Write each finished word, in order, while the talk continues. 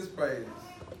praise.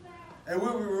 And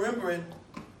we'll be remembering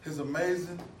his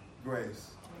amazing grace.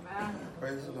 Amen.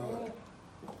 Praise the Lord.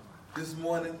 This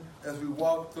morning, as we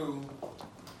walk through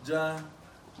John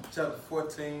chapter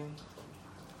 14,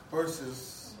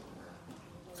 verses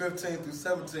 15 through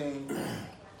 17,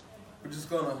 we're just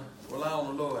going to rely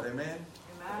on the Lord. Amen?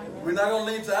 Amen. We're not going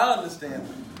to lean to our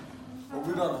understanding, but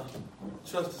we're going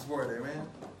to trust his word. Amen?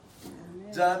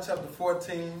 John chapter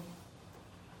 14,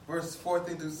 verses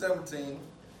 14 through 17.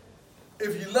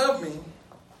 If you love me,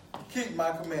 keep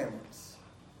my commandments.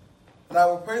 And I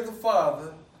will pray the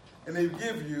Father, and he will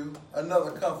give you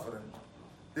another comforter,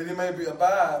 that he may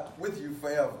abide with you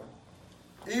forever.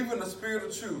 Even the Spirit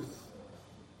of truth,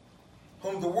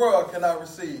 whom the world cannot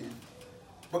receive,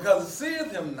 because it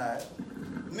seeth him not,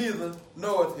 neither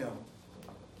knoweth him.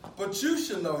 But you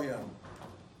shall know him,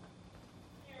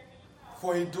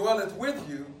 for he dwelleth with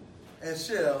you and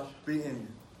shall be in you.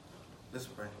 Let's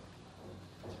pray.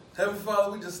 Heavenly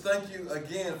Father, we just thank you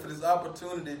again for this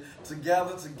opportunity to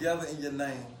gather together in your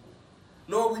name.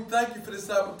 Lord, we thank you for this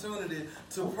opportunity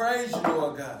to praise you,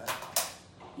 Lord God.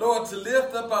 Lord, to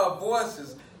lift up our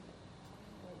voices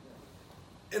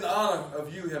in honor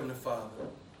of you, Heavenly Father.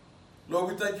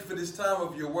 Lord, we thank you for this time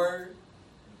of your word.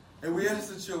 And we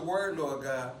ask that your word, Lord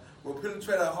God, will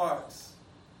penetrate our hearts,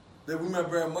 that we may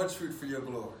bear much fruit for your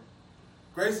glory.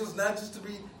 Grace us not just to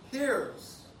be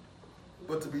hearers,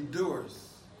 but to be doers.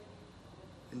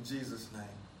 In Jesus' name.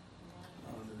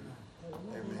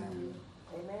 Hallelujah. Amen.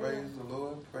 Amen. Praise the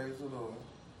Lord. Praise the Lord.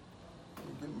 Let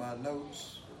me get my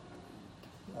notes.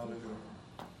 Hallelujah.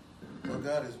 So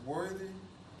God is worthy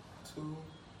to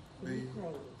be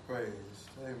praised.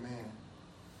 Amen.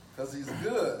 Because he's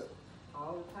good.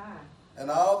 All the time.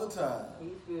 And all the time.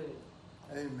 He's good.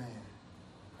 Amen.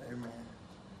 Amen.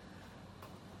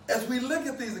 As we look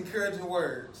at these encouraging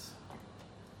words,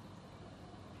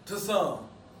 to some,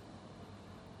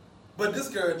 but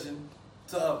discouraging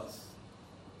to others.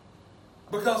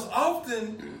 Because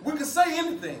often we can say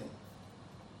anything.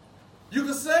 You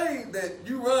can say that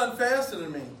you run faster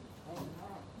than me.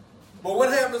 But what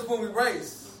happens when we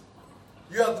race?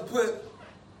 You have to put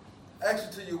action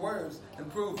to your words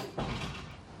and prove it.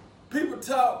 People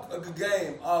talk a good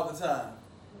game all the time.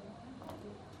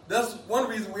 That's one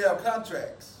reason we have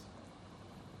contracts.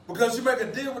 Because you make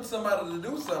a deal with somebody to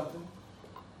do something,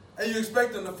 and you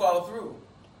expect them to follow through.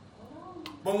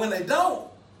 But when they don't,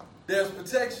 there's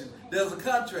protection. There's a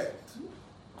contract.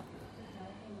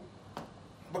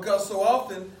 Because so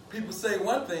often people say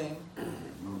one thing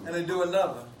and they do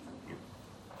another.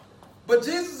 But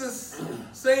Jesus is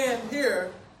saying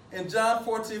here in John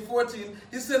 14:14,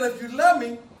 he said, if you love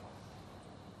me,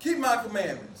 keep my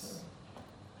commandments.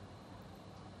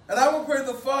 And I will pray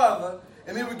the Father,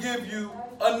 and he will give you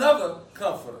another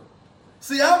comforter.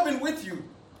 See, I've been with you,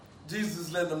 Jesus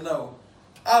is letting them know.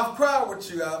 I've cried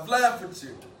with you. I've laughed with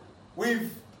you.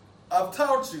 I've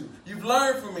taught you. You've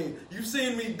learned from me. You've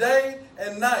seen me day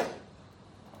and night.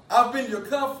 I've been your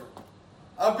comfort.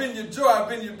 I've been your joy. I've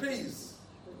been your peace.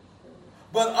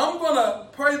 But I'm going to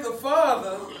pray the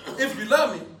Father, if you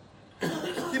love me,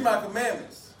 keep my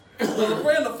commandments. So I'm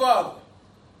praying the Father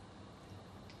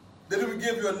that he will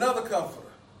give you another comforter,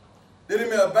 that he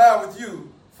may abide with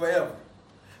you forever.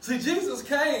 See, Jesus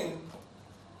came,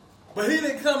 but he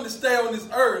didn't come to stay on this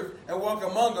earth and walk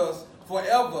among us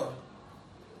forever.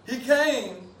 He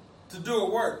came to do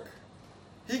a work.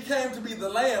 He came to be the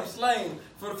lamb slain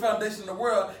for the foundation of the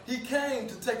world. He came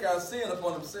to take our sin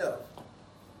upon himself.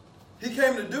 He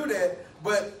came to do that,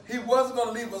 but he wasn't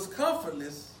going to leave us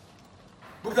comfortless,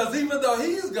 because even though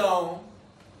he's gone,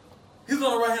 he's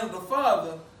on the right hand of the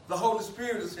Father. The Holy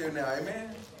Spirit is here now,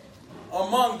 amen,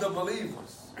 among the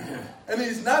believers. And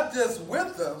he's not just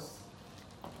with us,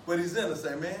 but he's in us,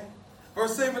 amen.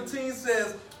 Verse 17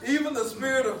 says, even the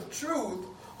Spirit of truth,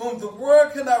 whom the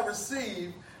world cannot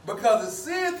receive, because it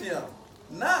seeth him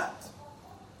not,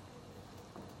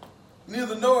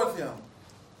 neither knoweth him.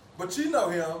 But you know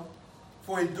him,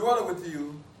 for he dwelleth with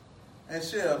you and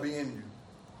shall be in you.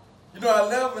 You know, our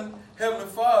loving Heavenly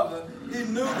Father, he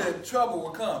knew that trouble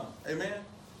would come, amen.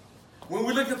 When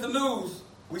we look at the news,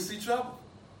 we see trouble.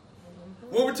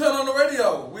 When we turn on the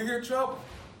radio, we hear trouble.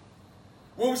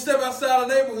 When we step outside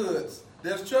the neighborhoods,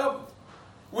 there's trouble.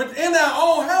 Within our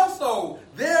own household,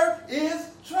 there is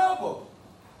trouble.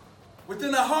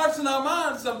 Within our hearts and our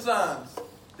minds sometimes,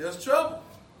 there's trouble.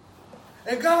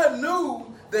 And God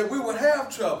knew that we would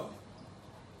have trouble.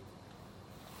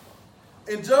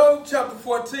 In Job chapter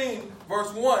 14,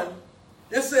 verse 1,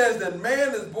 it says that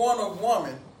man is born of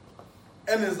woman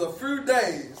and is a few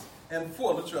days and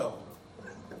full of trouble.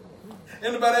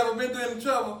 Anybody ever been through any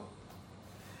trouble?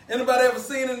 Anybody ever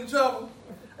seen any trouble?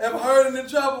 Ever heard any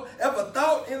trouble? Ever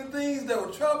thought any things that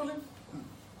were troubling?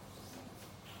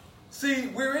 See,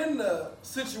 we're in the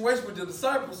situation with the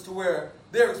disciples to where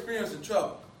they're experiencing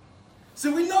trouble. See,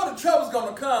 we know the trouble's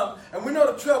going to come, and we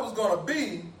know the trouble's going to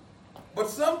be, but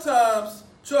sometimes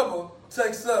trouble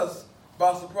takes us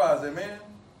by surprise. Amen?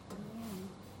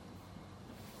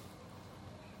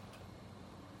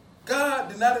 God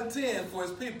did not intend for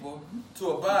his people to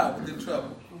abide within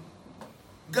trouble.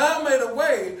 God made a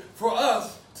way for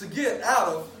us to get out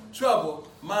of troubled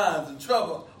minds and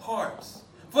troubled hearts.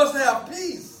 For us to have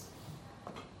peace.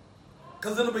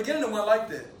 Because in the beginning it went like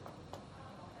that.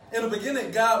 In the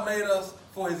beginning, God made us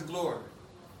for his glory.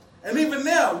 And even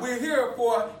now, we're here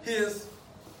for his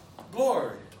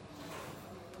glory.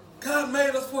 God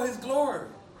made us for his glory.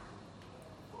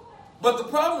 But the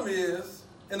problem is,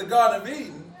 in the Garden of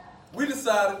Eden, we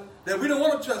decided that we don't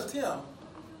want to trust him.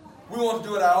 We want to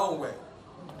do it our own way.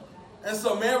 And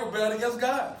so man rebelled against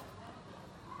God.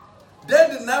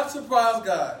 That did not surprise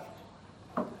God.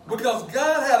 Because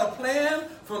God had a plan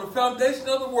from the foundation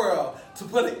of the world to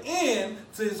put an end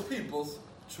to his people's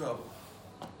trouble.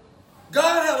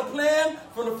 God had a plan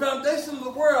from the foundation of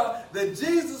the world that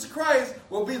Jesus Christ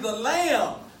will be the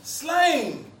Lamb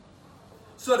slain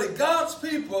so that God's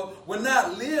people would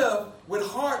not live with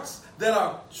hearts that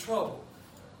are troubled.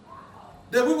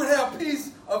 That we would have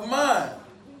peace of mind.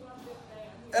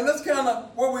 And that's kind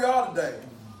of where we are today.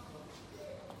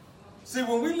 See,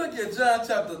 when we look at John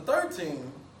chapter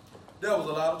 13, there was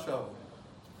a lot of trouble.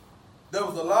 There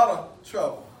was a lot of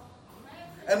trouble.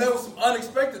 And there was some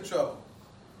unexpected trouble.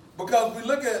 Because we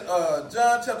look at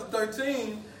John chapter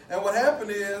 13, and what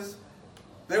happened is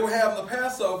they were having the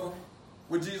Passover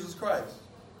with Jesus Christ.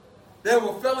 They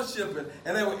were fellowshipping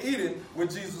and they were eating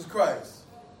with Jesus Christ.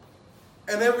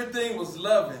 And everything was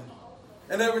loving.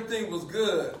 And everything was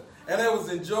good. And they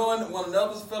was enjoying one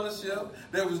another's fellowship.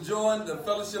 They was enjoying the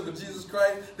fellowship of Jesus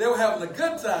Christ. They were having a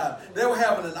good time. They were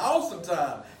having an awesome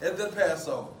time at the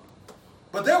Passover.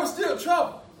 But there was still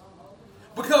trouble.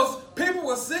 Because people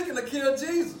were seeking to kill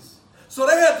Jesus. So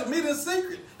they had to meet in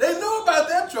secret. They knew about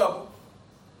that trouble.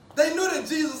 They knew that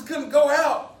Jesus couldn't go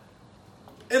out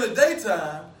in the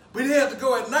daytime, but he had to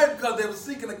go at night because they were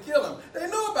seeking to kill him. They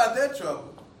knew about that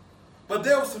trouble. But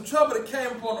there was some trouble that came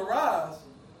upon the rise.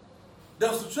 There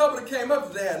was some trouble that came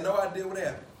up that they had no idea what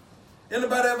happened.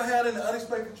 Anybody ever had any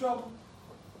unexpected trouble?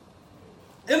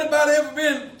 Anybody ever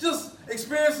been just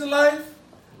experiencing life,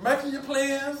 making your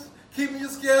plans, keeping your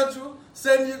schedule,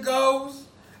 setting your goals,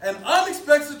 and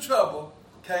unexpected trouble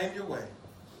came your way?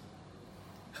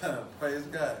 Praise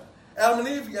God. Adam and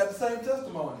Eve got the same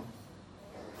testimony.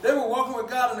 They were walking with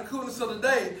God in the coolness of the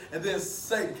day, and then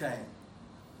Satan came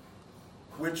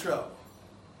with trouble.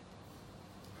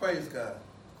 Praise God.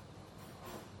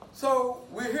 So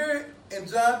we're here in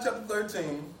John chapter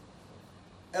 13,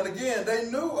 and again, they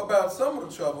knew about some of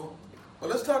the trouble, but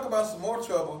let's talk about some more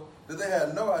trouble that they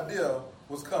had no idea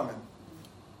was coming.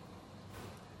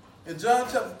 In John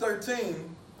chapter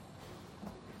 13,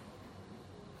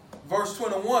 verse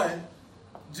 21,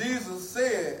 Jesus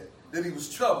said that he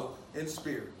was troubled in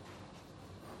spirit.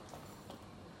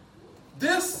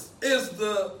 This is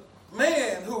the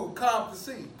man who calmed the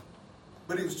sea,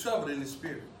 but he was troubled in his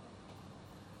spirit.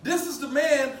 This is the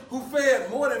man who fed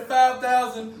more than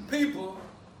 5,000 people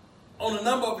on a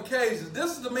number of occasions.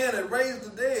 This is the man that raised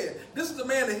the dead. This is the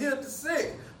man that healed the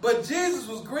sick. But Jesus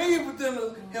was grieved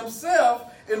within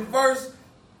himself in verse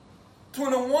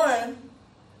 21.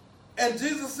 And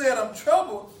Jesus said, I'm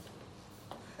troubled.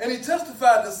 And he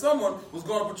testified that someone was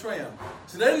going to betray him.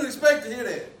 So they didn't expect to hear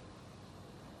that.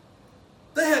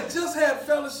 They had just had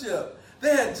fellowship.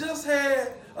 They had just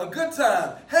had a good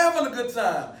time, having a good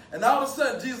time. And all of a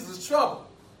sudden, Jesus is troubled.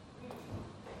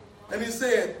 And he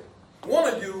said, one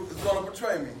of you is going to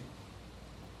betray me.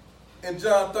 In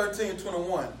John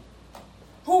 13:21.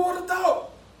 Who would have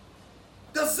thought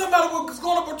that somebody was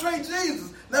going to betray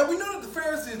Jesus? Now, we know that the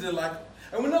Pharisees didn't like him.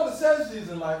 And we know the Sadducees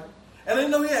didn't like him. And they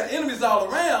know he had enemies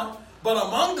all around. But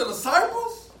among the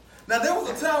disciples, now there was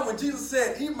a time when Jesus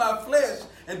said, eat my flesh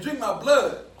and drink my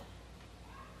blood.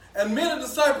 And many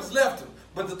disciples left him.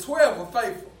 But the 12 were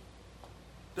faithful.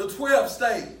 The 12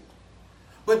 stayed.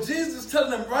 But Jesus is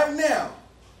telling them right now,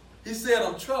 he said,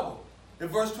 I'm troubled. In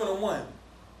verse 21,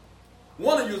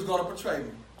 one of you is going to betray me.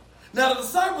 Now the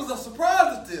disciples are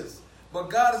surprised at this. But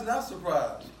God is not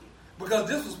surprised. Because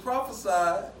this was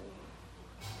prophesied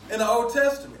in the Old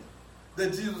Testament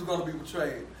that Jesus was going to be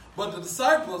betrayed. But the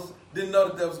disciples didn't know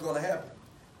that was going to happen.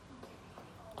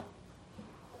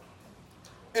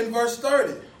 In verse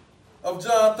 30 of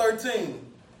John 13,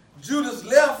 Judas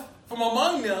left from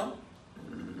among them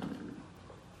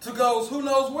to go who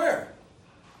knows where.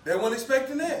 They weren't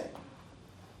expecting that.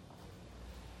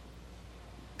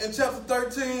 In chapter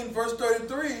 13, verse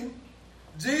 33,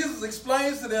 Jesus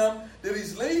explains to them that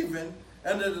he's leaving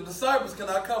and that the disciples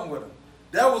cannot come with him.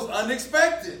 That was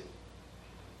unexpected.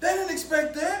 They didn't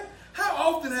expect that. How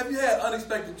often have you had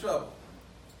unexpected trouble?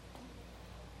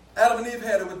 Adam and Eve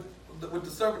had it with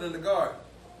the serpent in the garden.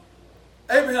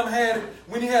 Abraham had it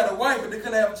when he had a wife, but they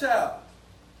couldn't have a child.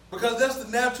 Because that's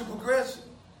the natural progression.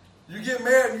 You get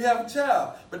married and you have a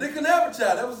child. But they couldn't have a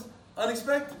child. That was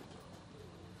unexpected.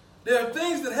 There are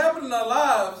things that happen in our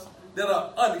lives that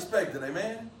are unexpected.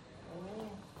 Amen?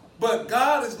 But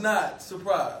God is not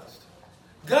surprised.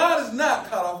 God is not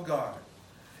caught off guard.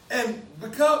 And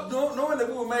because knowing that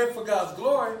we were made for God's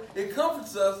glory, it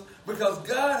comforts us because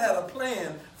God had a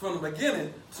plan from the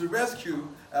beginning to rescue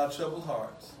our troubled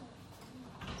hearts.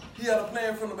 He had a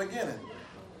plan from the beginning.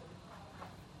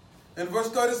 In verse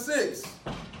 36,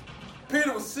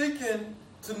 Peter was seeking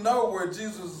to know where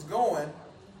Jesus was going,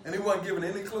 and he wasn't given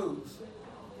any clues.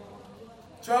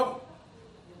 Trouble.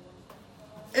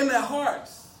 In their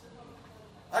hearts.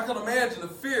 I can imagine the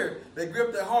fear that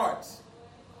gripped their hearts.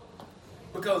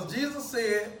 Because Jesus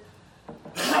said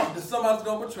that somebody's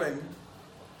going to betray me.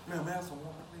 Man, may I have some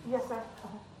water, please? Yes, sir.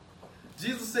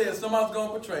 Jesus said somebody's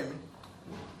going to betray me.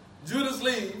 Judas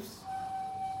leaves.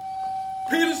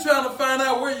 Peter's trying to find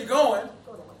out where you're going.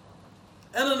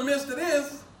 And in the midst of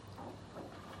this,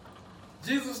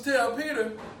 Jesus tells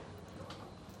Peter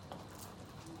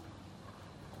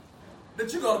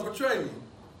that you're going to betray me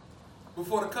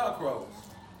before the cock crows.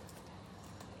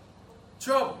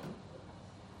 Trouble.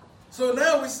 So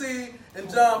now we see in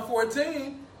John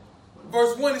 14,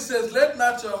 verse 1, he says, let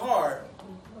not your heart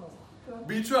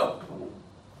be troubled.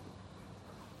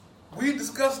 We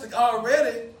discussed it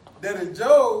already that in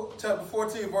Job chapter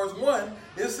 14, verse 1,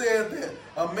 it said that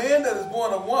a man that is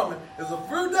born of woman is a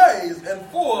few days and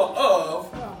full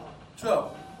of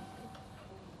trouble.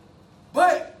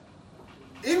 But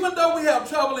even though we have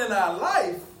trouble in our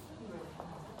life,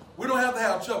 we don't have to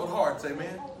have troubled hearts,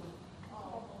 amen?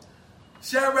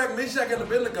 Shadrach, Meshach, and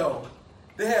Abednego,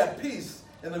 they had peace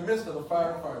in the midst of the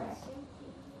fire furnace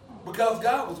because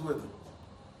God was with them.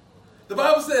 The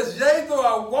Bible says, yea, though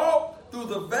I walk through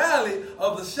the valley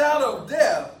of the shadow of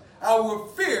death, I will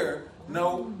fear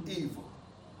no evil.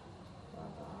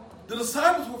 The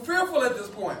disciples were fearful at this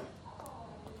point.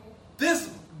 This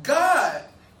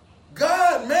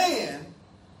God-man,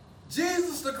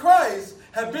 Jesus the Christ,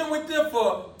 had been with them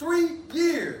for 3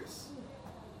 years.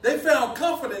 They found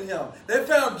comfort in him. They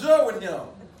found joy with him.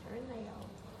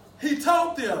 He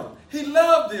taught them. He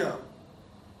loved them.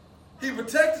 He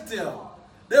protected them.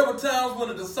 There were times when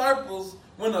the disciples,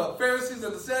 when the Pharisees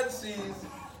and the Sadducees,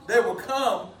 they would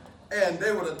come and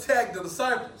they would attack the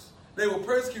disciples. They would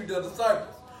persecute the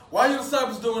disciples. Why are your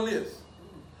disciples doing this?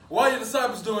 Why are your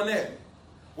disciples doing that?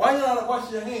 Why y'all not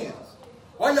washing your hands?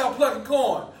 Why y'all plucking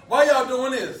corn? Why y'all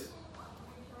doing this?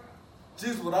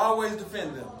 Jesus would always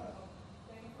defend them.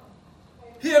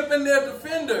 He had been their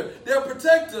defender, their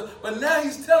protector, but now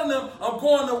he's telling them, I'm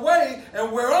going away,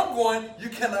 and where I'm going, you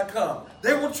cannot come.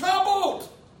 They were troubled.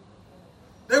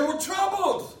 They were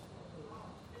troubled.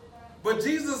 But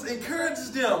Jesus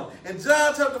encourages them in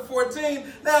John chapter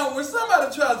 14. Now, when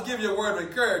somebody tries to give you a word of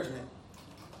encouragement,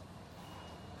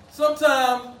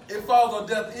 sometimes it falls on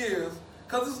deaf ears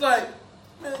because it's like,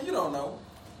 man, you don't know.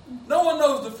 No one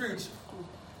knows the future.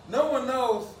 No one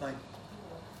knows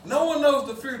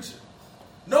the future.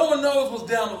 No one knows what's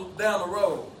down the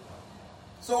road.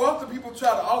 So often people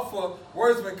try to offer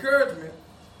words of encouragement,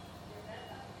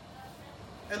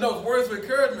 and those words of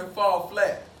encouragement fall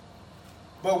flat.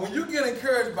 But when you get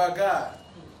encouraged by God,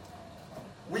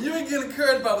 when you get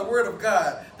encouraged by the word of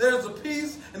God, there's a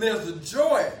peace and there's a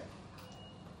joy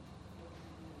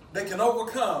that can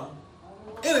overcome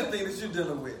anything that you're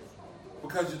dealing with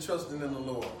because you're trusting in the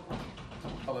Lord.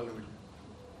 Hallelujah.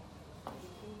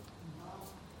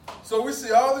 So we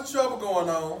see all the trouble going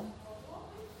on.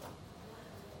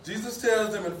 Jesus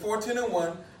tells them in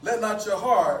 14:1, let not your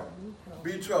heart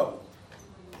be troubled.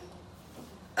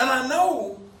 And I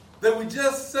know that we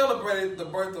just celebrated the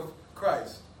birth of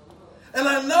Christ. And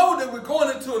I know that we're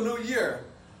going into a new year.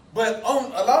 But on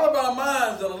a lot of our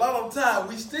minds and a lot of time,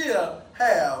 we still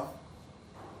have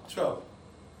trouble.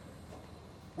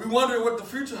 We wonder what the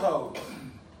future holds.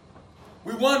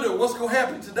 We wonder what's going to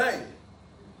happen today.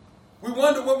 We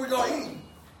wonder what we're going to eat.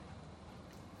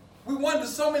 We wonder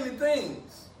so many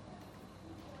things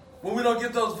when we don't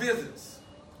get those visits.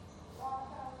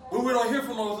 When we don't hear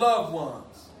from those loved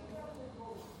ones.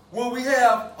 When we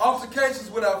have altercations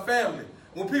with our family.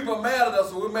 When people are mad at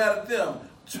us or we're mad at them.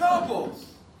 Troubles.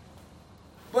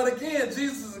 But again,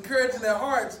 Jesus is encouraging their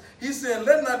hearts. He's saying,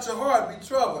 let not your heart be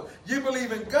troubled. You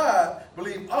believe in God,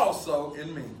 believe also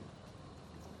in me.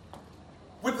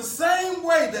 With the same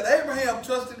way that Abraham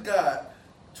trusted God,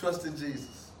 trusted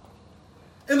Jesus.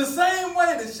 In the same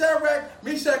way that Shadrach,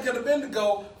 Meshach, and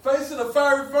Abednego facing the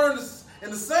fiery furnace, in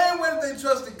the same way that they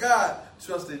trusted God,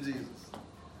 trusted Jesus.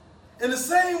 In the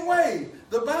same way,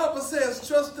 the Bible says,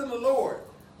 trust in the Lord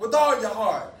with all your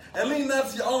heart and lean not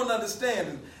to your own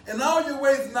understanding. In all your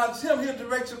ways acknowledge him, he'll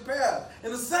direct your path.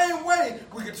 In the same way,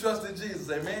 we can trust in Jesus,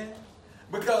 amen?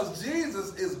 Because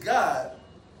Jesus is God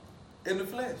in the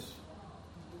flesh.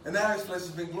 And now his flesh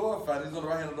has been glorified. He's on the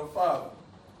right hand of the Father.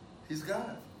 He's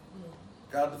God.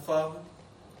 God the Father,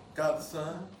 God the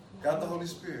Son, God the Holy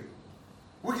Spirit.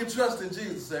 We can trust in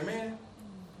Jesus, amen?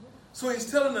 So he's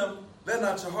telling them, let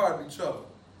not your heart be troubled.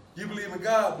 You believe in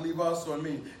God, believe also in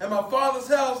me. In my Father's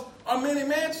house are many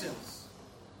mansions.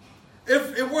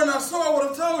 If it were not so, I would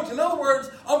have told you. In other words,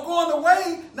 I'm going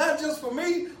away, not just for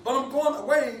me, but I'm going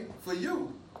away for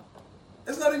you.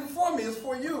 It's not even for me, it's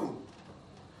for you.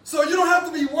 So you don't have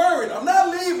to be worried. I'm not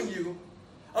leaving you.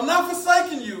 I'm not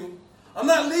forsaking you. I'm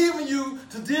not leaving you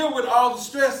to deal with all the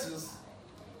stresses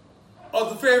of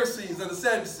the Pharisees and the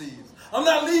Sadducees. I'm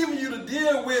not leaving you to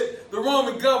deal with the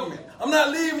Roman government. I'm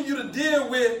not leaving you to deal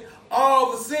with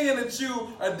all the sin that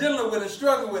you are dealing with and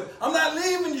struggling with. I'm not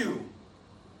leaving you.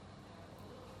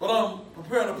 But I'm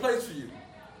preparing a place for you.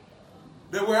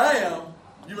 That where I am,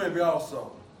 you may be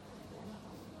also.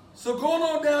 So going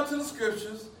on down to the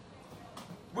scriptures,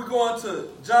 we're going to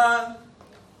John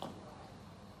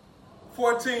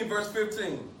 14, verse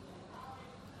 15.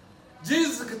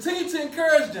 Jesus continued to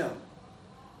encourage them.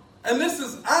 And this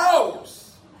is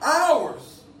hours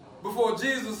before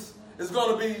Jesus is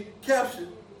going to be captured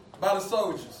by the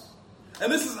soldiers.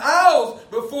 And this is hours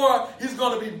before he's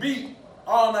going to be beat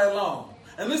all night long.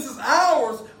 And this is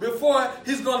hours before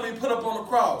he's going to be put up on the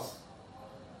cross.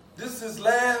 This is his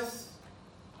last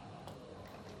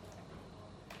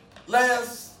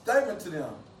statement to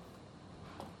them.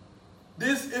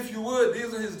 This, if you would,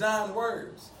 these are his dying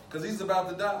words, because he's about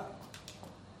to die.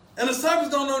 And the disciples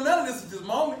don't know none of this at this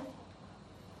moment.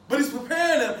 But he's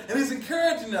preparing them and he's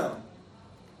encouraging them.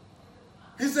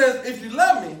 He says, if you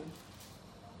love me,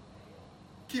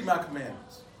 keep my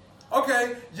commandments.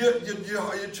 Okay, you're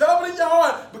troubled in your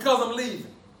heart because I'm leaving.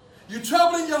 You're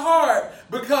troubled in your heart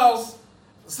because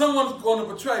someone's going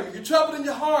to betray me. You're troubled in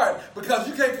your heart because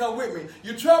you can't come with me.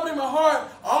 You're troubled in my heart,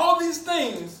 all these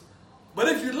things. But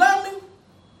if you love me,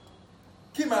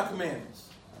 keep my commandments.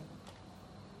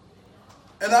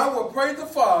 And I will pray the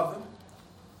Father.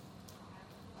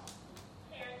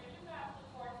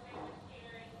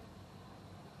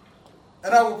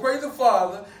 And I will pray the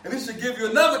Father, and he shall give you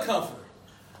another comforter.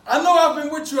 I know I've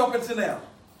been with you up until now.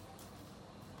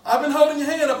 I've been holding your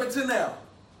hand up until now.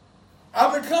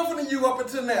 I've been comforting you up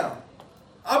until now.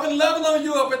 I've been loving on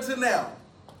you up until now.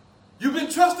 You've been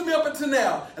trusting me up until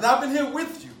now, and I've been here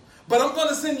with you. But I'm going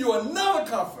to send you another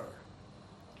comforter,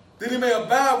 that he may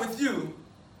abide with you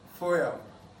forever.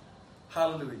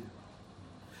 Hallelujah.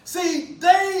 See,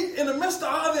 they, in the midst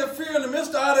of all their fear, in the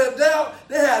midst of all their doubt,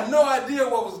 they had no idea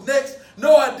what was next,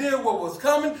 no idea what was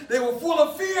coming. They were full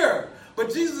of fear.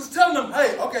 But Jesus is telling them,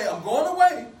 hey, okay, I'm going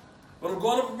away, but I'm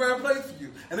going to prepare a place for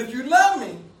you. And if you love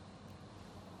me,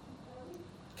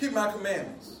 keep my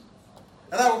commandments.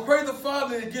 And I will pray the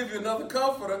Father to give you another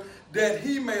comforter, that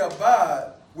he may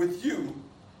abide with you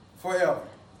forever.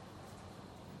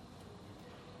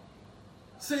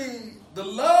 See, the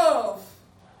love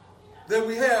that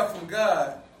we have from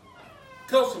God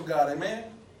comes from God, amen?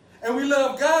 And we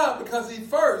love God because he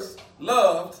first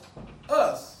loved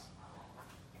us.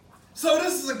 So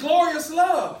this is a glorious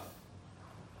love.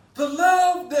 The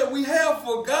love that we have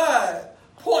for God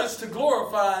points to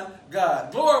glorifying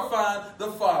God, glorifying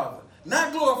the Father.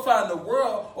 Not glorifying the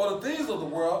world or the things of the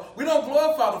world. We don't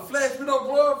glorify the flesh. We don't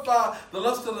glorify the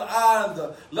lust of the eye and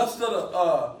the lust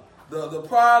of the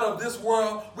pride of this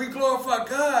world. We glorify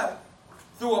God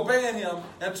through obeying him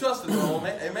and trusting him.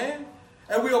 Amen?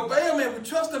 And we obey him and we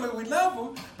trust him and we love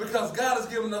him because God has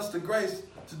given us the grace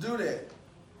to do that.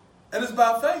 And it's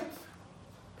by faith.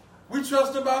 We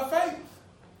trust him by faith.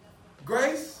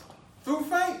 Grace through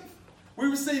faith. We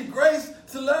receive grace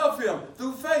to love him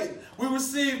through faith. We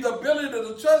receive the ability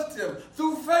to trust him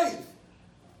through faith.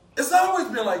 It's always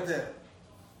been like that.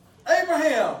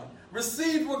 Abraham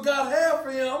received what God had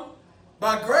for him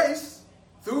by grace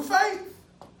through faith.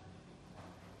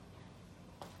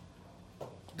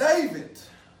 David,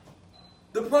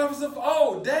 the prophets of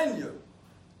old, Daniel,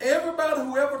 everybody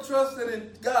who ever trusted in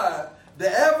God, the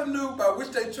avenue by which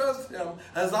they trust him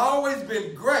has always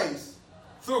been grace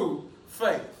through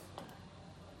faith.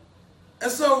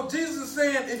 And so Jesus is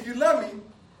saying, if you love me,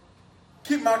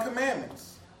 keep my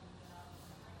commandments.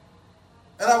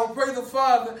 And I will pray the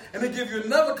Father, and he'll give you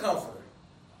another comforter,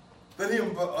 that he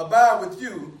will abide with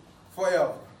you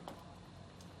forever.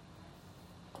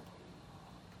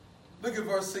 Look at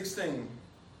verse 16.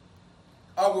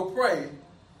 I will pray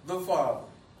the Father.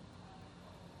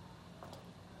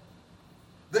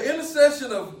 The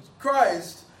intercession of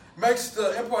Christ makes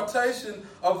the impartation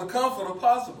of the Comforter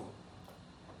possible.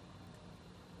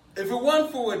 If it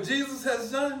wasn't for what Jesus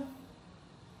has done,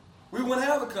 we wouldn't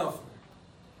have the Comforter.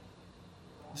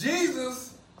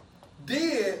 Jesus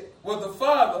did what the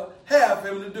Father had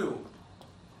him to do.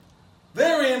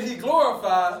 Therein he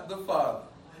glorified the Father.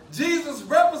 Jesus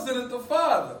represented the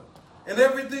Father in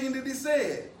everything that he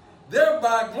said,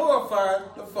 thereby glorifying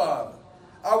the Father.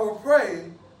 I will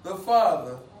pray the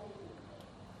Father,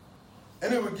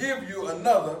 and he will give you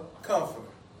another comforter.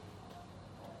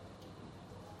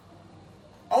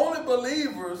 Only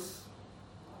believers,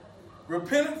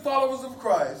 repentant followers of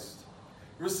Christ,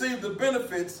 receive the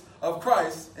benefits of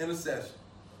Christ's intercession.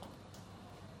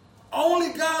 Only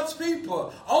God's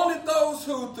people, only those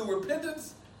who, through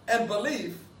repentance and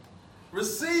belief,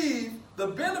 receive the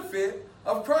benefit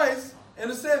of Christ's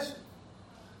intercession.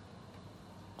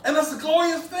 And that's a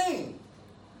glorious thing.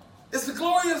 It's a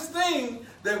glorious thing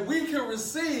that we can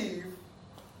receive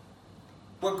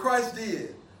what Christ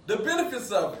did, the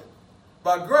benefits of it,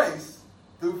 by grace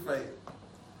through faith.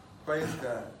 Praise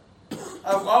God.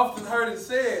 I've often heard it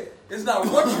said, it's not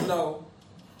what you know,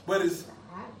 but it's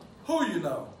who you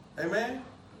know. Amen?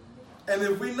 And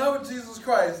if we know Jesus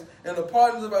Christ and the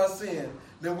pardons of our sin,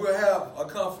 then we'll have a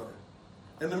comforter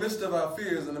in the midst of our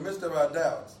fears, in the midst of our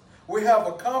doubts. We have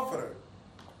a comforter.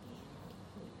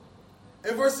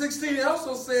 In verse 16, he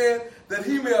also said that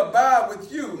he may abide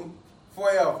with you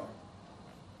forever.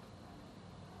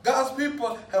 God's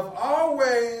people have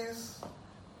always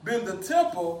been the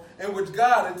temple in which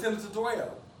God intended to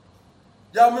dwell.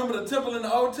 Y'all remember the temple in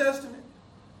the Old Testament?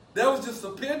 That was just a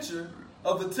picture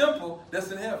of the temple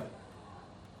that's in heaven.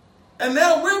 And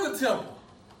now we're the temple.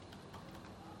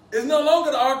 It's no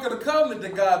longer the Ark of the Covenant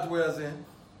that God dwells in.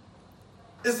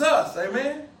 It's us,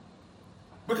 amen?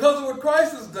 Because of what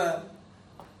Christ has done,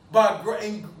 by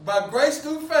grace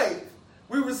through faith,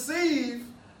 we receive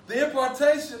the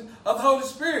impartation of the Holy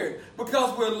Spirit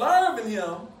because we're loving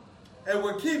him and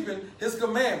we're keeping his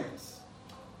commandments.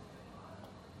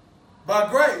 By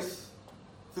grace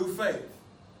through faith.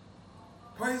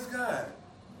 Praise God.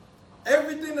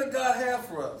 Everything that God has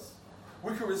for us,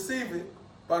 we can receive it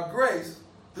by grace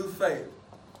through faith.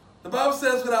 The Bible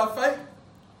says without faith,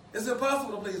 it's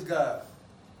impossible to please God.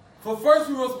 For first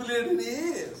we must believe that he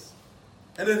is,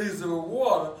 and that he's the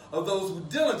rewarder of those who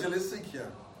diligently seek him.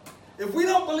 If we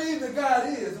don't believe that God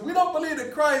is, if we don't believe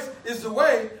that Christ is the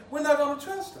way, we're not going to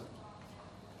trust him.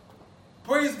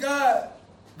 Praise God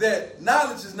that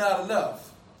knowledge is not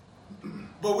enough,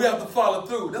 but we have to follow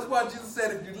through. That's why Jesus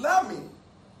said, if you love me,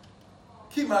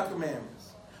 keep my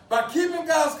commandments. By keeping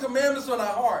God's commandments on our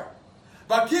heart,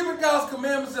 by keeping God's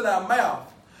commandments in our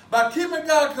mouth, by keeping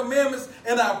God's commandments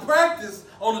in our practice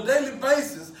on a daily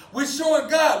basis, we're showing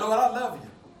God, Lord, I love you.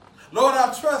 Lord,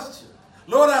 I trust you.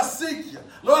 Lord, I seek you.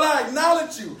 Lord, I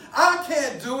acknowledge you. I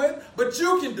can't do it, but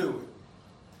you can do it.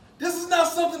 This is not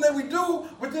something that we do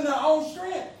within our own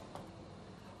strength,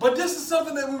 but this is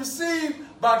something that we receive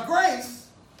by grace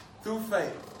through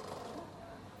faith.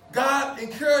 God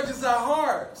encourages our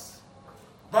hearts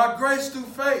by grace through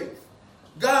faith.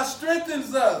 God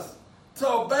strengthens us to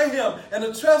obey him and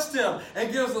to trust him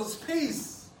and gives us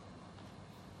peace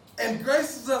and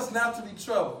graces us not to be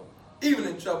troubled, even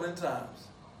in troubling times.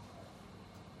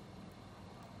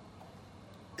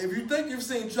 If you think you've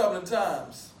seen troubling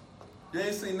times, you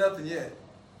ain't seen nothing yet.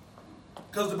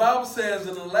 Because the Bible says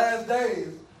in the last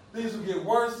days, things will get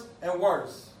worse and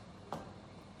worse.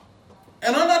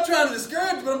 And I'm not trying to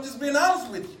discourage you, but I'm just being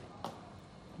honest with you.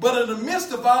 But in the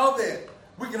midst of all that,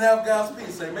 we can have God's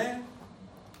peace, amen?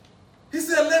 He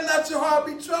said, let not your heart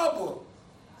be troubled.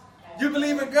 You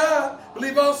believe in God,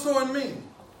 believe also in me.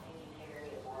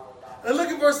 And look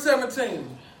at verse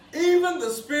 17. Even the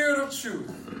Spirit of truth,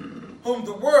 whom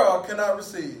the world cannot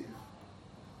receive.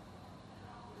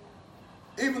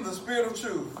 Even the Spirit of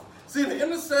truth. See, the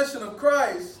intercession of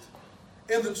Christ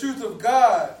and the truth of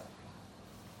God,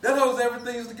 that holds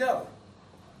everything together.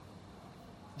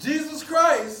 Jesus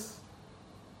Christ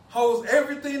holds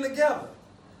everything together.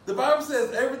 The Bible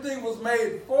says everything was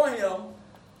made for him,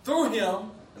 through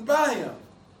him, and by him.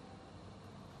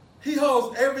 He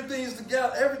holds everything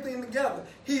together.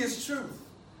 He is truth.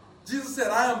 Jesus said,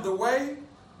 I am the way,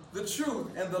 the truth,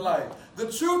 and the life.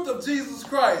 The truth of Jesus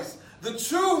Christ. The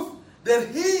truth that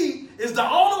he is the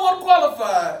only one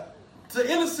qualified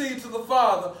to intercede to the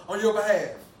Father on your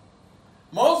behalf.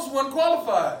 Moses wasn't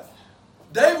qualified.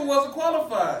 David wasn't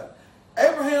qualified.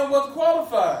 Abraham wasn't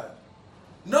qualified.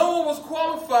 No one was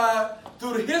qualified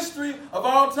through the history of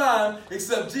all time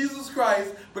except Jesus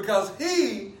Christ, because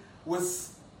he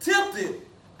was tempted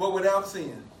but without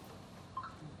sin.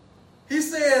 He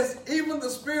says, even the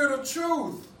Spirit of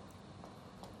truth.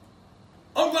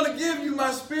 I'm going to give you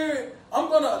my Spirit. I'm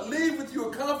going to leave with you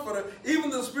a comforter, even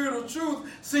the Spirit of truth.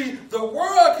 See, the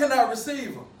world cannot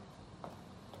receive him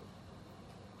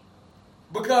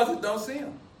because it don't see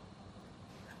him.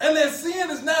 And their sin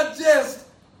is not just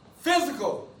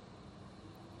physical.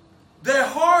 Their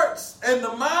hearts and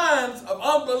the minds of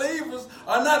unbelievers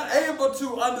are not able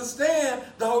to understand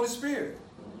the Holy Spirit.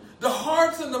 The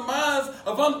hearts and the minds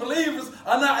of unbelievers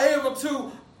are not able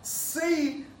to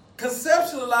see,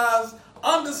 conceptualize,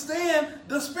 understand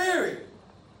the Spirit.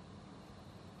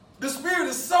 The Spirit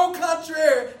is so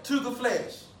contrary to the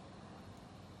flesh.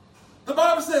 The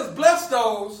Bible says, bless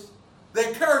those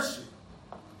that curse you.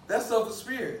 That's of the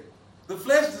Spirit. The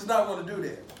flesh does not want to do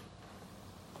that.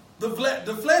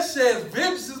 The flesh says,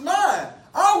 vengeance is mine.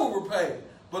 I will repay.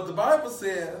 But the Bible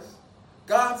says,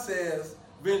 God says,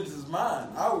 vengeance is mine.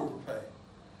 I will repay.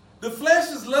 The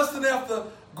flesh is lusting after,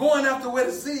 going after what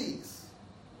it sees.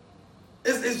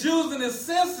 It's using its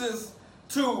senses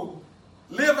to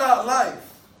live out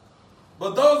life.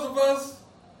 But those of us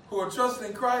who are trusting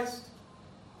in Christ,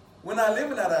 we're not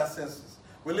living out our senses.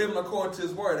 We're living according to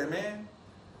his word. Amen?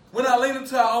 We're not leaning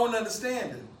to our own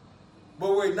understanding,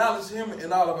 but we acknowledge him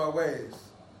in all of our ways.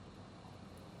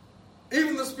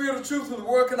 Even the Spirit of truth whom the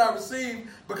world cannot receive,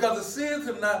 because it seeth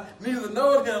him not, neither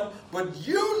knoweth him, but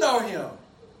you know him.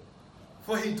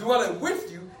 For he dwelleth with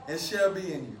you and shall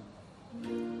be in you.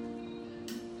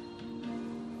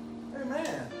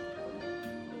 Amen.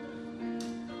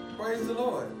 Praise the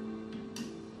Lord.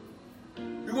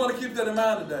 We want to keep that in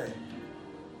mind today.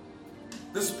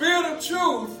 The Spirit of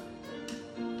truth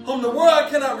whom the world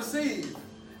cannot receive,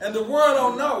 and the world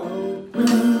don't know.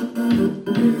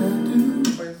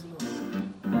 Praise the Lord.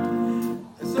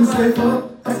 Is somebody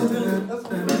accidentally? That's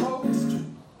the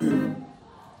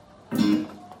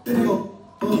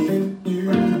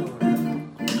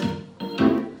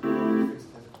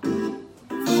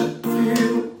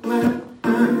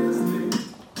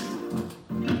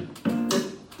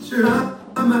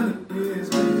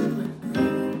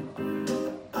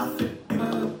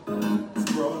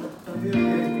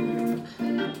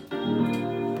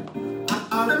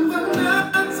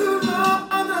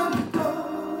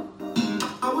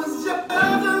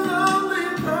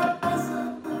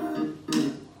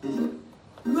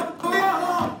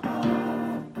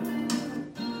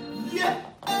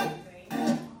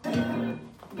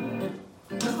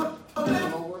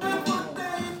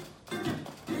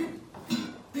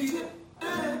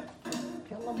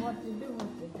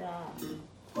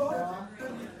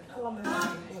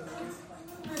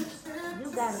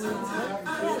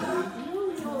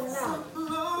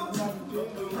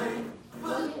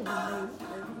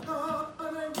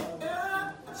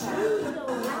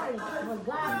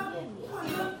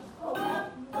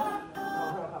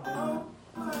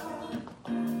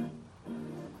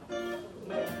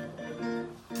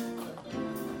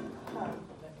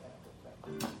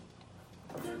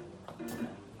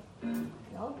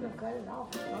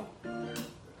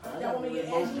Y'all want me to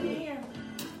get Ashley in here?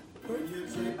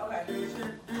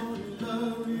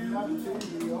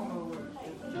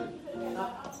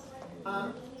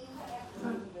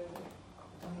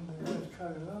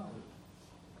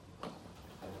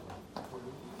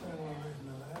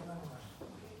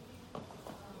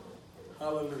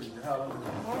 Hallelujah, hallelujah.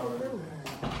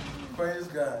 Praise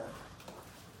God.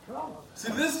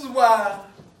 See, this is why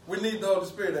we need the Holy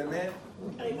Spirit, amen?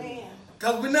 Amen.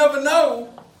 Because we never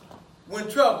know when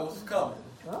trouble's coming.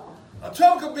 A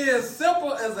trouble could be as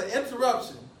simple as an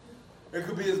interruption. It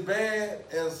could be as bad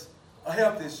as a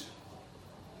health issue.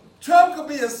 Trouble could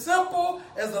be as simple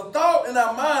as a thought in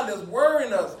our mind that's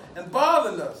worrying us and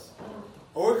bothering us.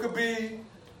 Or it could be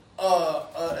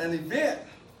an event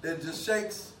that just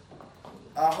shakes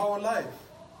our whole life.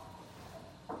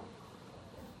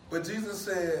 But Jesus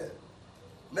said,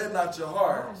 let not your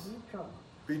hearts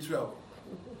be troubled.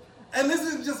 And this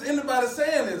isn't just anybody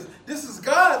saying this. This is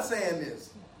God saying this.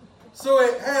 So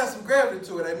it has some gravity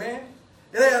to it, amen?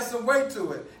 It has some weight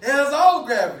to it. It has all the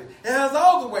gravity. It has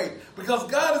all the weight.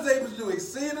 Because God is able to do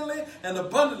exceedingly and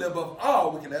abundantly above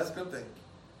all we can ask or think.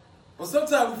 But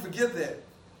sometimes we forget that.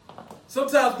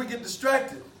 Sometimes we get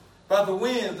distracted by the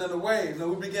winds and the waves and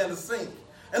we begin to sink.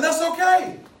 And that's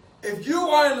okay. If you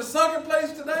are in a sunken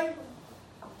place today,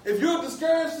 if you're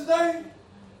discouraged today,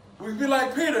 we be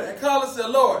like Peter and call and say,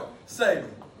 Lord, save me.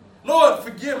 Lord,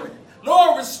 forgive me.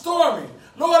 Lord, restore me.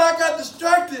 Lord, I got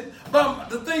distracted by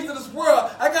the things of this world.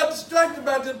 I got distracted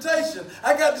by temptation.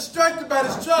 I got distracted by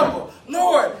this trouble.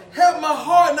 Lord, help my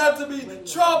heart not to be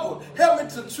troubled. Help me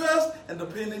to trust and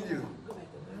depend on you.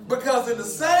 Because in the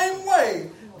same way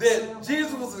that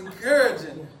Jesus was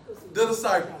encouraging the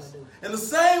disciples, in the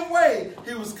same way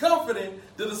he was comforting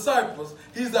the disciples,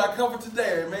 he's our comfort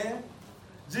today, amen?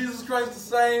 Jesus Christ the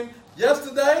same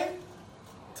yesterday,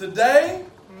 today,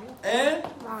 and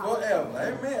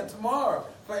forever. Amen. Tomorrow,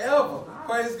 forever.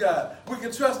 Praise God. We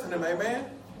can trust in him, amen?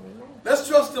 Let's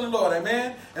trust in the Lord,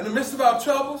 amen? In the midst of our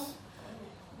troubles,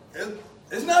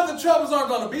 it's not that troubles aren't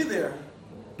going to be there.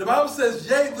 The Bible says,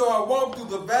 yea, though I walk through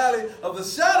the valley of the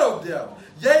shadow of death,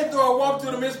 yea, though I walk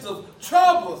through the midst of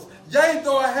troubles, yea,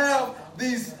 though I have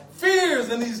these fears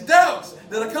and these doubts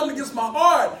that are coming against my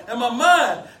heart and my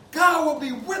mind, God will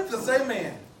be with us,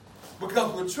 amen,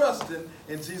 because we're trusting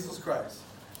in Jesus Christ.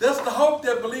 That's the hope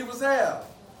that believers have.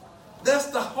 That's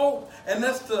the hope, and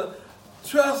that's the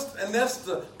trust, and that's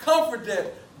the comfort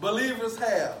that believers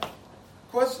have.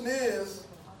 Question is,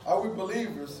 are we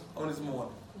believers on this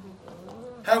morning?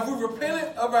 Have we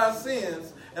repented of our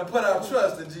sins and put our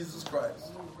trust in Jesus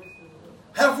Christ?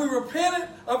 Have we repented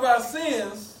of our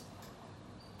sins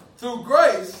through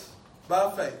grace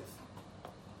by faith?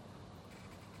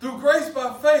 Through grace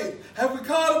by faith, have we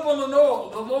called upon the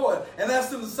Lord and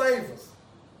asked him to save us?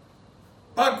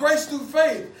 By grace through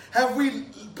faith, have we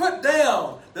put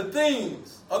down the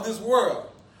things of this world,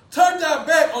 turned our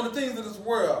back on the things of this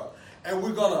world, and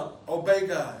we're going to obey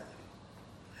God?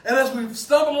 And as we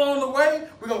stumble along the way,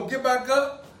 we're going to get back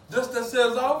up, dust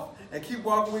ourselves off, and keep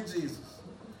walking with Jesus.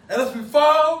 And as we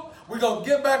fall, we're going to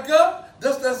get back up,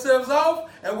 dust ourselves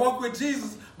off, and walk with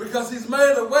Jesus, because he's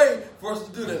made a way for us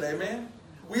to do that, amen?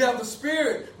 We have the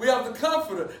Spirit. We have the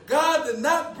Comforter. God did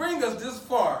not bring us this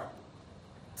far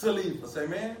to leave us,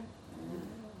 amen?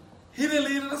 He didn't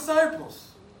leave the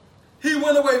disciples. He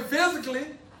went away physically,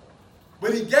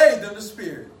 but he gave them the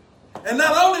Spirit. And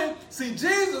not only, see,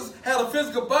 Jesus had a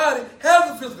physical body,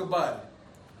 has a physical body.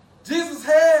 Jesus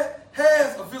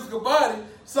has a physical body,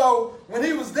 so when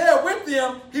he was there with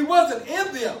them, he wasn't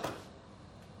in them.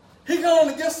 He could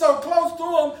only get so close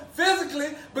to them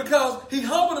physically because he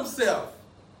humbled himself.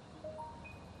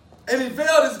 And he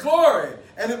veiled his glory,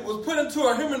 and it was put into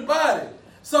a human body.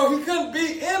 So he couldn't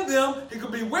be in them, he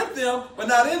could be with them, but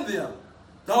not in them.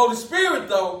 The Holy Spirit,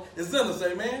 though, is in us,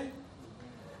 amen?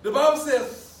 The Bible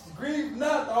says, grieve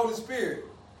not the Holy Spirit,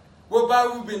 whereby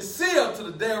we've been sealed to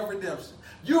the day of redemption.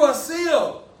 You are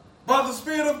sealed by the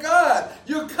Spirit of God.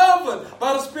 You're covered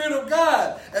by the Spirit of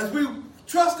God. As we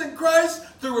trust in Christ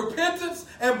through repentance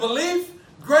and belief,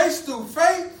 grace through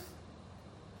faith,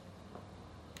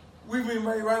 we've been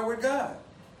made right with God.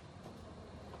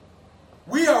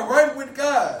 We are right with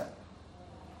God.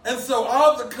 And so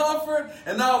all the comfort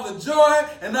and all the joy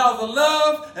and all the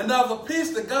love and all the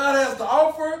peace that God has to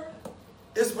offer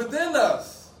is within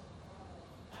us.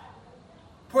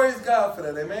 Praise God for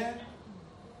that, amen?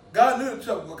 God knew the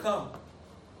trouble would come.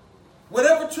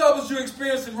 Whatever troubles you're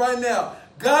experiencing right now,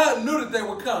 God knew that they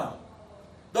would come.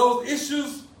 Those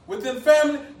issues within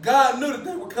family, God knew that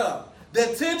they would come.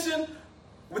 That tension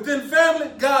within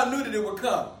family, God knew that it would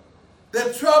come.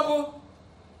 That trouble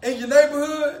in your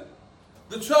neighborhood,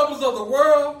 the troubles of the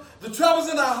world, the troubles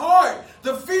in our heart,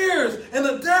 the fears and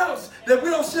the doubts that we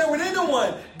don't share with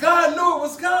anyone. God knew it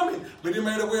was coming, but he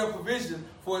made a way of provision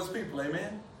for his people,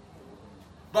 amen?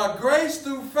 By grace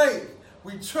through faith,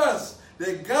 we trust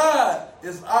that God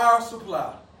is our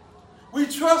supply. We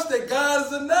trust that God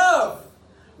is enough.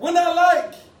 We're not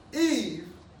like Eve,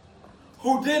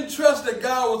 who didn't trust that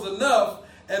God was enough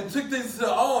and took things into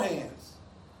her own hands.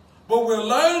 But we're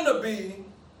learning to be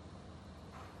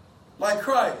like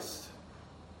Christ,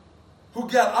 who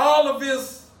got all of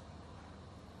his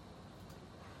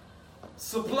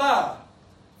supply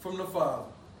from the Father.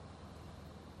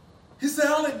 He said,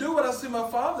 I only do what I see my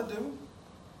Father do.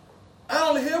 I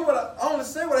only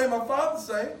say what I hear my Father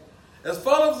say. As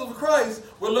followers of Christ,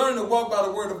 we're learning to walk by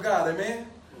the Word of God, amen?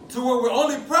 To where we're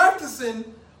only practicing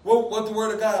what the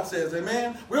Word of God says,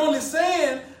 amen? We're only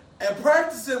saying and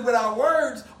practicing with our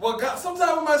words what God.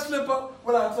 Sometimes we might slip up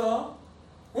with our tongue.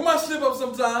 We might slip up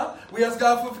sometimes. We ask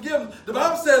God for forgiveness. The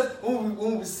Bible says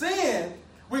when we sin,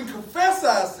 we can confess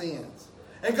our sins.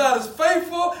 And God is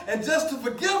faithful and just to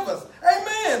forgive us.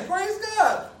 Amen. Praise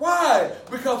God. Why?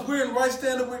 Because we're in right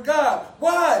standing with God.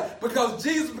 Why? Because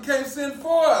Jesus became sin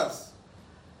for us.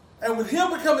 And with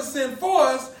him becoming sin for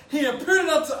us, he imputed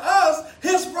unto us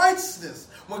his righteousness.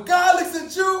 When God looks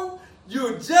at you,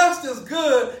 you're just as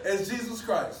good as Jesus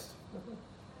Christ.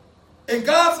 In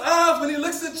God's eyes, when he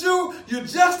looks at you, you're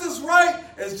just as right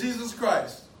as Jesus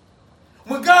Christ.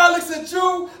 When God looks at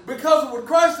you, because of what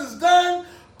Christ has done,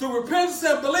 through repentance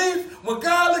and belief, when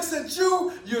God looks at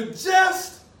you, you're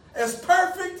just as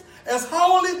perfect, as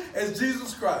holy as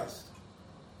Jesus Christ.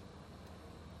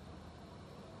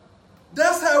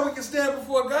 That's how we can stand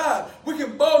before God. We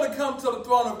can boldly come to the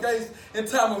throne of grace in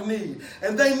time of need.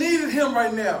 And they needed him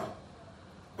right now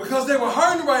because they were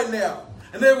hurting right now.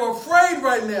 And they were afraid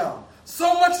right now.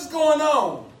 So much is going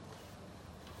on.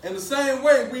 In the same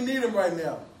way, we need him right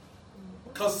now.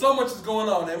 Because so much is going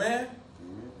on, amen?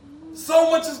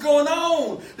 So much is going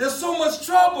on. There's so much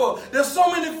trouble. There's so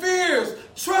many fears.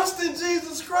 Trust in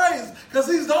Jesus Christ because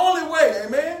he's the only way,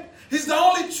 amen? He's the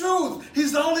only truth.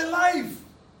 He's the only life.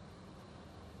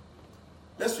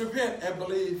 Let's repent and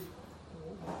believe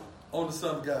on the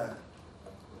Son of God.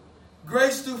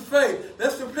 Grace through faith.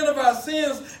 Let's repent of our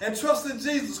sins and trust in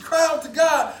Jesus. Cry out to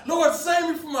God, Lord, save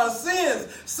me from my sins.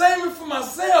 Save me from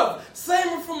myself.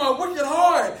 Save me from my wicked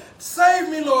heart. Save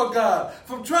me, Lord God,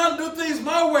 from trying to do things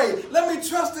my way. Let me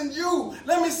trust in you.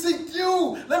 Let me seek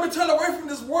you. Let me turn away from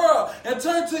this world and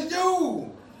turn to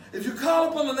you. If you call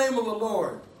upon the name of the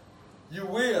Lord, you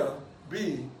will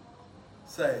be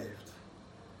saved.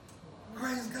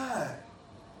 Praise God.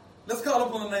 Let's call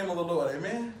upon the name of the Lord.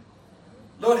 Amen.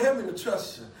 Lord, help me to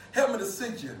trust you. Help me to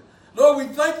seek you. Lord,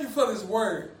 we thank you for this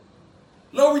word.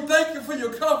 Lord, we thank you for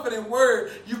your comforting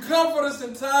word. You comfort us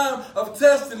in time of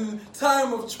testing,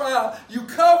 time of trial. You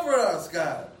comfort us,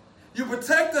 God. You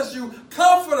protect us. You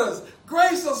comfort us.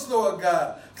 Grace us, Lord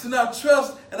God, to not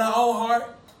trust in our own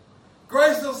heart.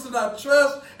 Grace us to not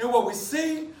trust in what we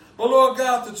see, but, Lord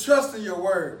God, to trust in your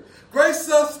word. Grace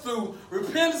us through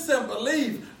repentance and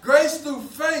belief. Grace through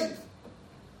faith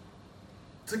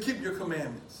to keep your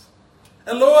commandments.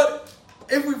 And Lord,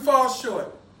 if we fall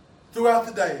short throughout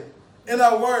the day in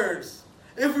our words,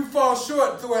 if we fall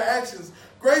short through our actions,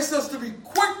 grace us to be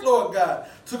quick, Lord God,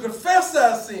 to confess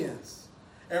our sins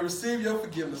and receive your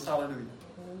forgiveness. Hallelujah.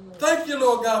 Thank you,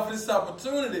 Lord God, for this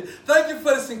opportunity. Thank you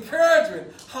for this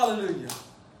encouragement. Hallelujah.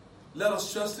 Let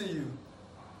us trust in you.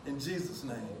 In Jesus'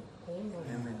 name. Amen.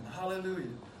 Amen. Hallelujah.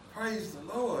 Praise the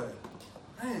Lord.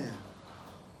 Man.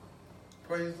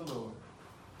 Praise the Lord.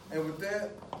 And with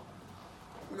that,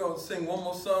 we're going to sing one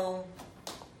more song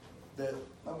that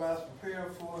everybody's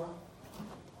prepared for.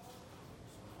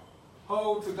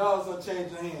 Hold to God's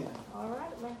unchanging hand. All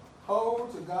right, man.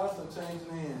 Hold to God's unchanging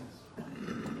hands.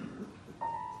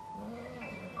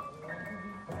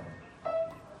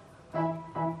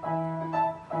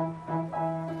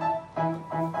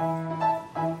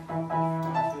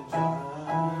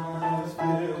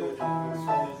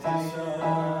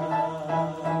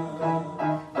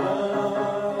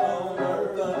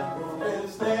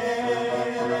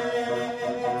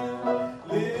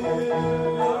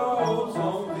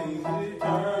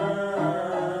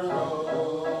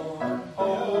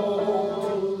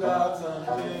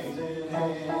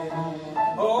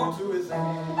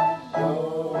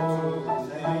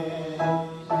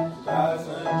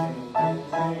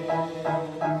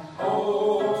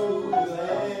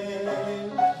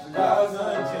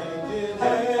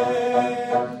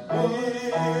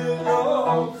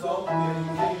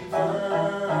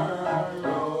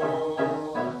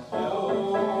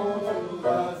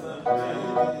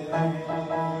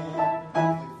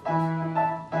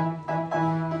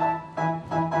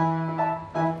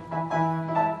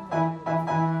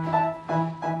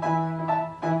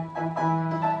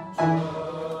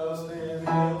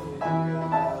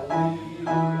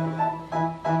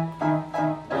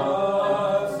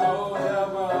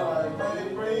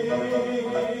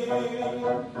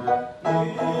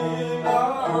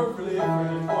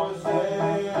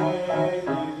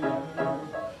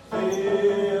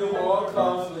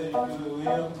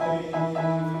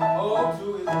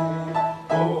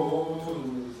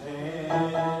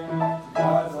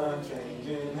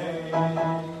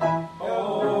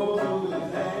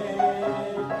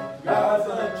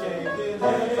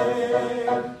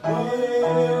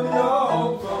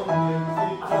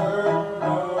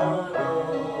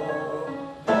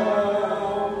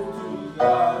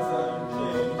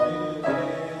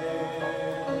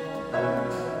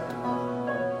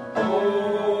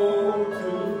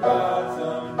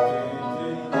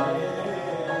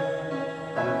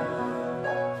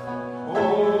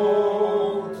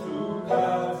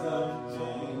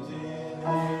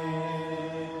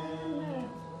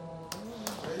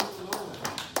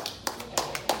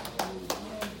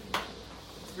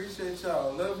 Appreciate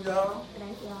y'all. Love y'all.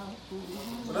 Thank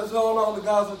y'all. But let's hold on to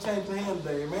God's unchanging hand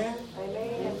today, amen?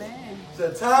 Amen. Amen.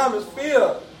 The time is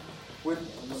filled with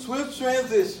swift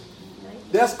transition.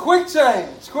 That's quick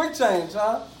change,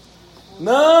 huh?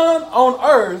 None on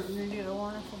earth, You did a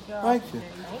wonderful job. thank you.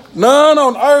 None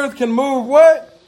on earth can move what?